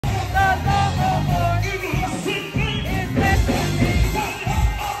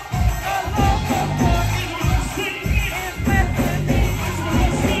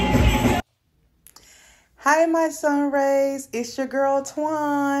Hi, my sun rays. It's your girl,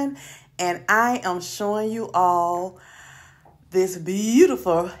 Twan, and I am showing you all this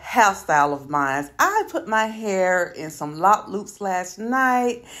beautiful hairstyle of mine. I put my hair in some lock loops last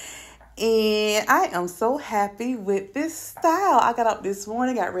night, and I am so happy with this style. I got up this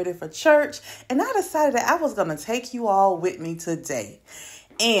morning, got ready for church, and I decided that I was going to take you all with me today.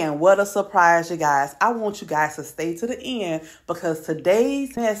 And what a surprise, you guys. I want you guys to stay to the end because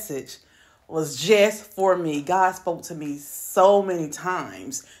today's message was just for me. God spoke to me so many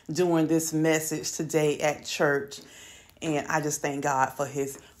times during this message today at church. And I just thank God for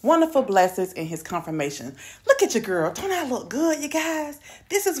his wonderful blessings and his confirmation. Look at your girl. Don't I look good, you guys?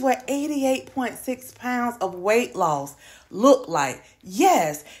 This is what 88.6 pounds of weight loss look like.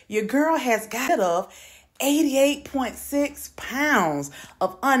 Yes, your girl has got rid of 88.6 pounds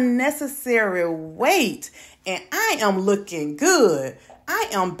of unnecessary weight. And I am looking good. I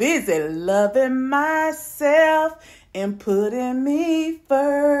am busy loving myself and putting me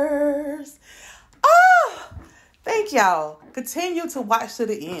first. Oh, thank y'all. Continue to watch to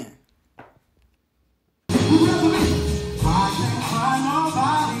the end.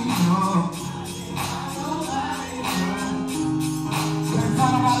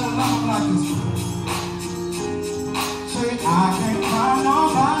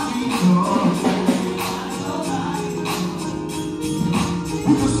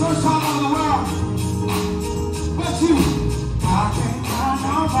 First time in the world, but you, I can't find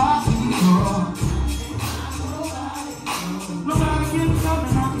nobody, nobody can tell me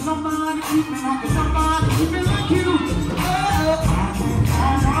nothing, nobody keep me nothing, somebody keep me like you. I can't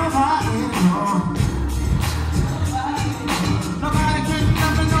find nobody, nobody can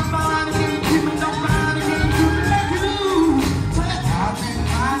tell me, nobody can keep me, nobody can do me like you. I can't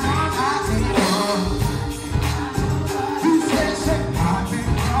find nobody, you say, I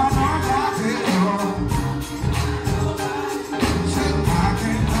can't.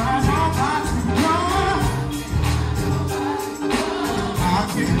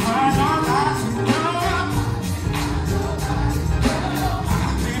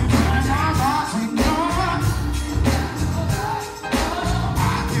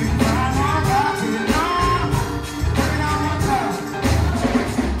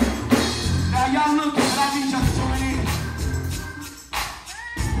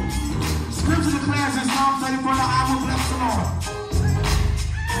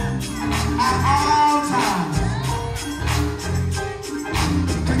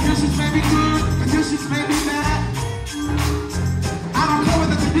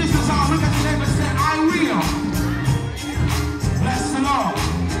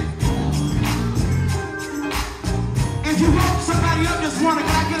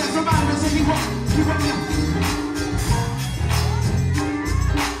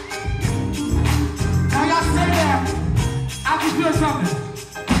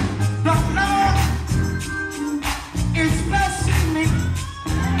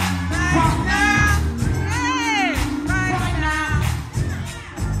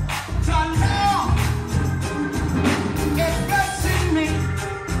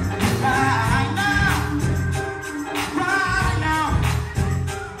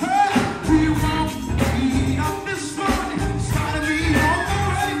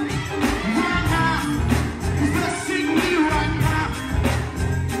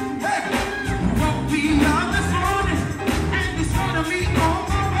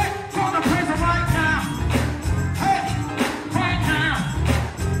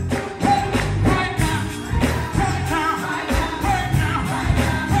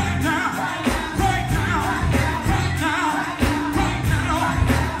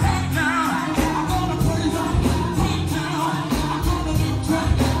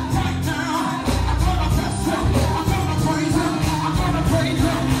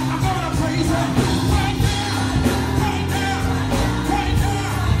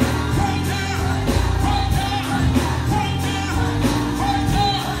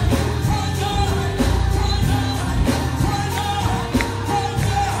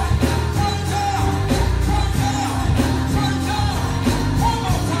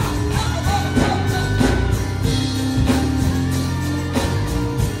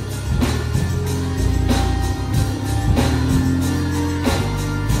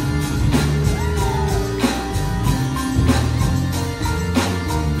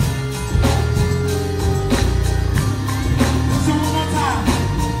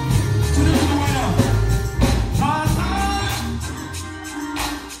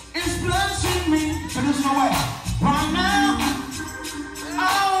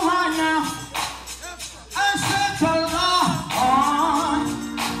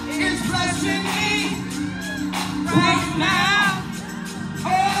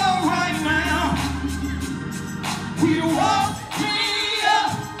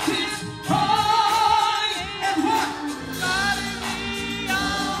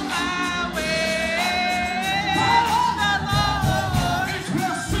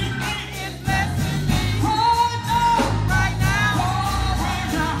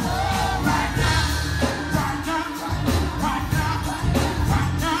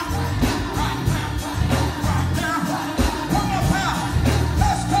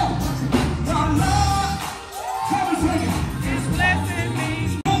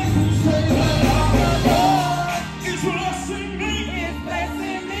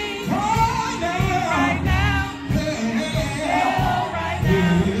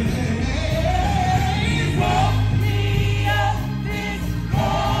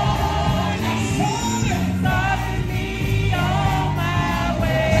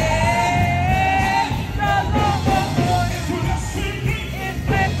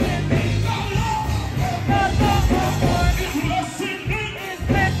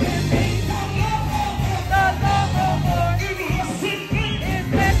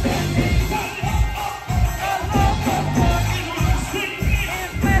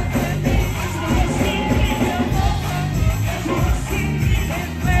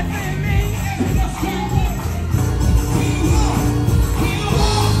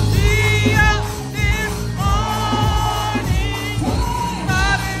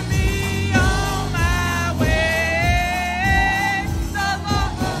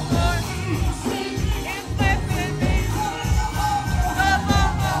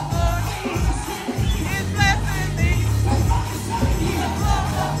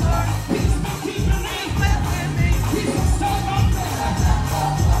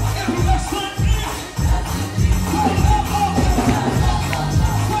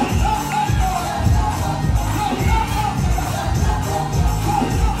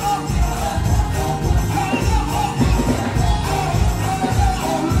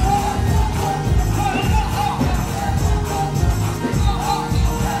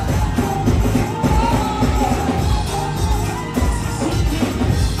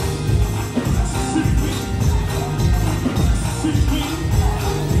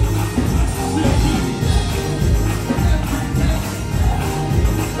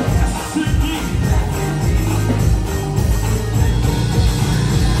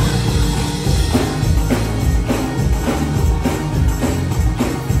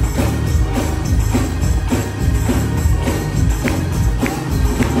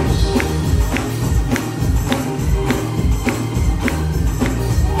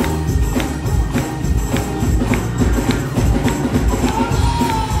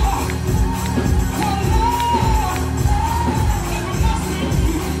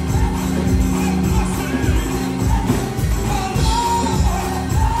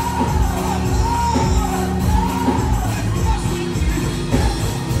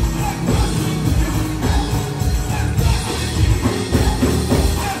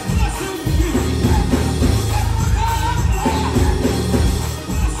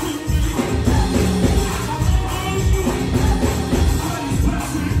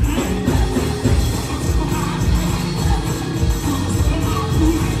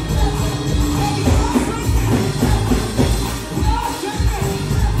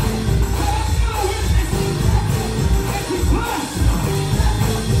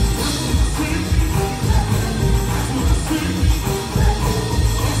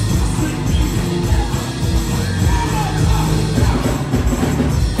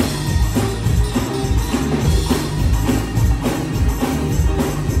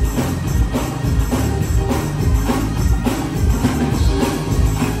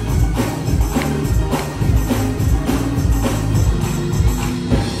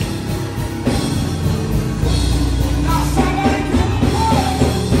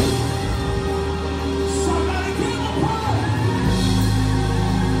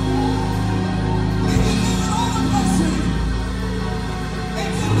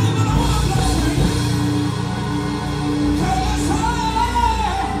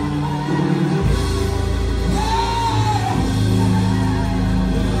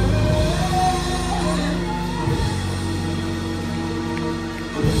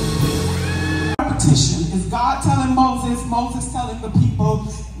 repetition. Is God telling Moses, Moses telling the people,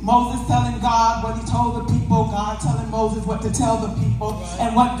 Moses telling God what he told the people, God telling Moses what to tell the people.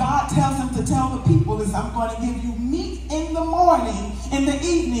 And what God tells him to tell the people is, I'm going to give you meat in the morning, in the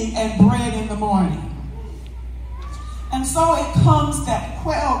evening, and bread in the morning. And so it comes that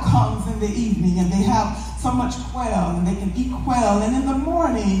quail comes in the evening, and they have so much quail, and they can eat quail. And in the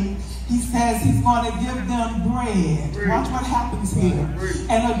morning, he says he's going to give them bread. Watch what happens here.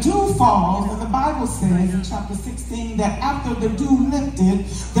 And a dew falls, and the Bible says in chapter 16 that after the dew lifted,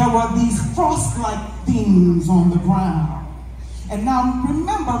 there were these frost-like things on the ground. And now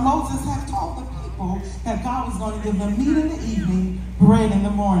remember, Moses had told the people that God was going to give them meat in the evening, bread in the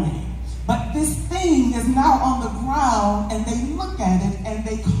morning. But this thing is now on the ground, and they look at it and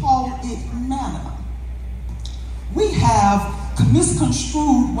they call it manna. We have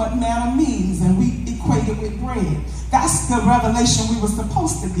misconstrued what manna means, and we equate it with bread. That's the revelation we were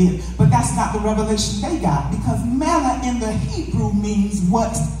supposed to get, but that's not the revelation they got, because manna in the Hebrew means,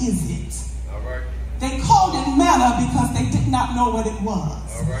 what is it? All right. They called it manna because they did not know what it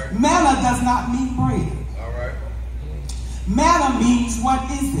was. All right. Manna does not mean bread. All right. Manna means, what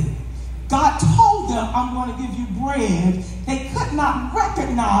is it? God told them, I'm going to give you bread. They could not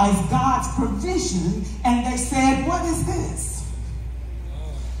recognize God's provision, and they said, what is this?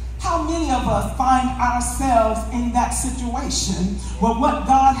 How many of us find ourselves in that situation where what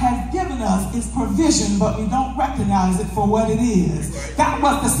God has given us is provision, but we don't recognize it for what it is? That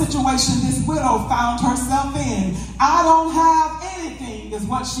was the situation this widow found herself in. I don't have anything, is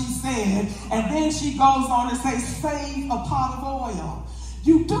what she said. And then she goes on to say, save a pot of oil.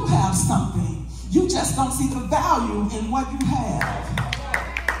 You do have something. You just don't see the value in what you have.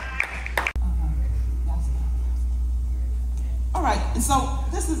 All right, and so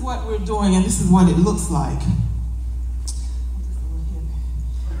this is what we're doing, and this is what it looks like.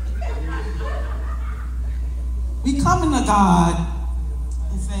 We come into God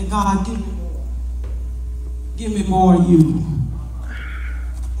and say, God, give me more of you.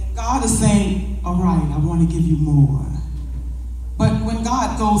 And God is saying, all right, I want to give you more. But when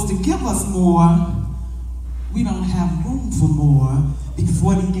God goes to give us more, we don't have room for more, because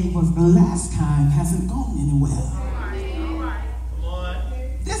what he gave us the last time hasn't gone anywhere.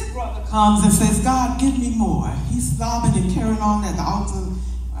 This brother comes and says, God, give me more. He's sobbing and carrying on at the altar.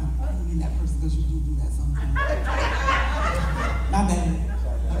 I don't mean that person, because you do that sometimes. My bad.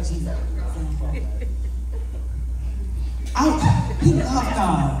 He loved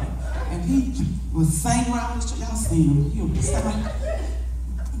God. And he was saying around the church. Y'all seen him. He was saying,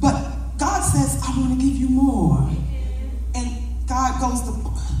 but God says, I want to give you more. And God goes to,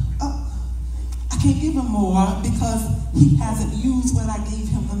 I can't give him more because he hasn't used what I gave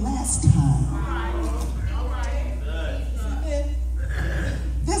him the last time.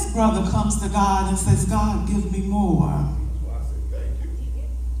 This brother comes to God and says, God, give me more.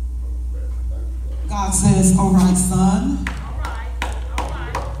 God says, all right, son.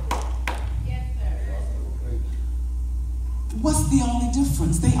 What's the only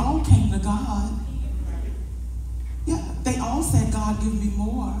difference? They all came to God. Yeah, they all said, God, give me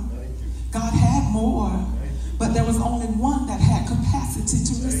more. God had more, but there was only one that had capacity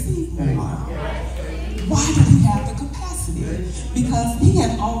to receive more. Why did he have the capacity? Because he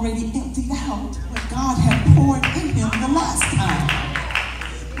had already emptied out what God had poured in him the last time.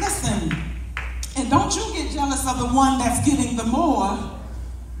 Listen, and don't you get jealous of the one that's getting the more.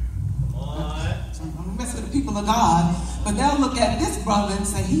 I'm messing with the people of God, but they'll look at this brother and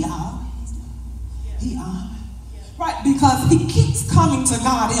say, he out. Right, because he keeps coming to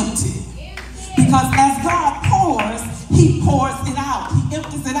God empty. Because as God pours, he pours it out. He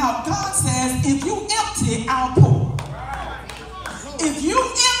empties it out. God says, if you empty, I'll pour. If you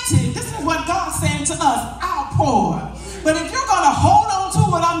empty, this is what God's saying to us, I'll pour. But if you're going to hold on to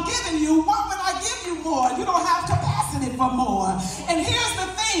what I'm giving you, why would I give you more? You don't have capacity for more. And here's the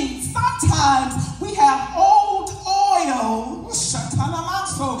thing. Sometimes we have old oil,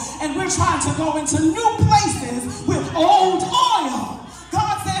 and we're trying to go into new places with old oil.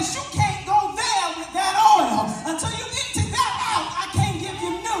 God says you can't go there with that oil. Until you empty that out, I can't give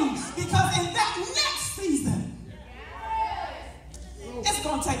you new. Because in that next season, it's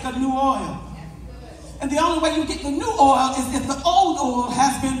going to take a new oil. And the only way you get the new oil is if the old oil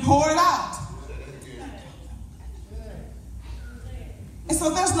has been poured out. And so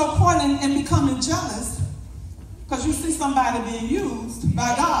there's no point in becoming jealous because you see somebody being used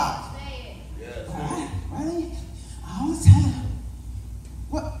by God. Right? All the time.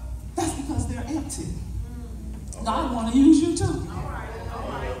 Well, that's because they're empty. God wants to use you too.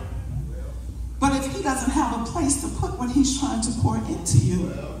 But if he doesn't have a place to put what he's trying to pour into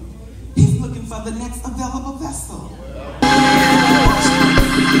you, he's looking for the next available vessel.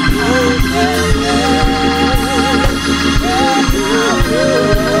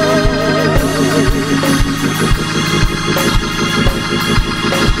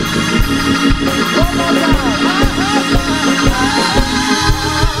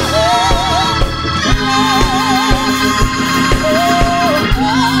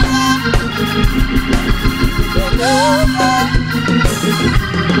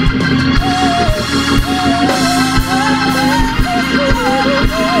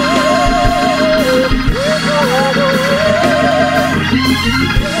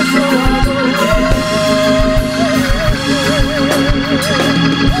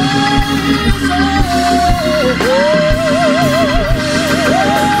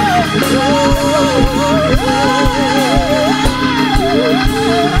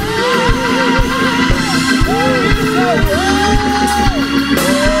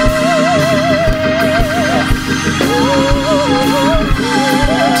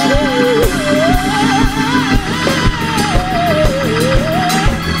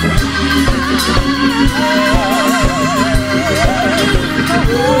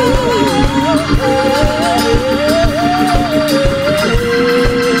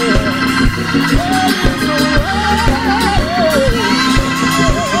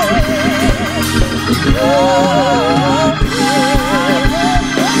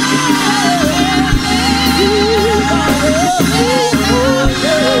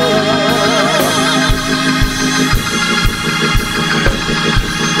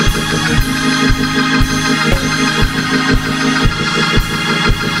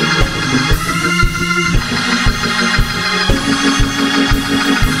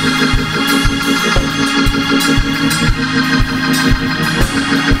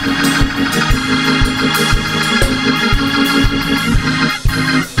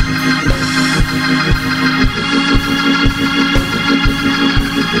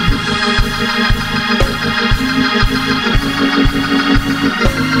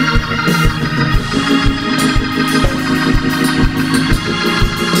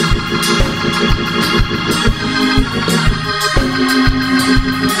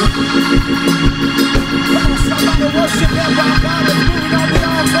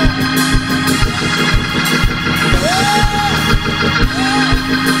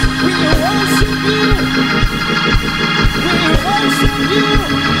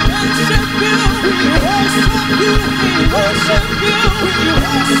 We worship you.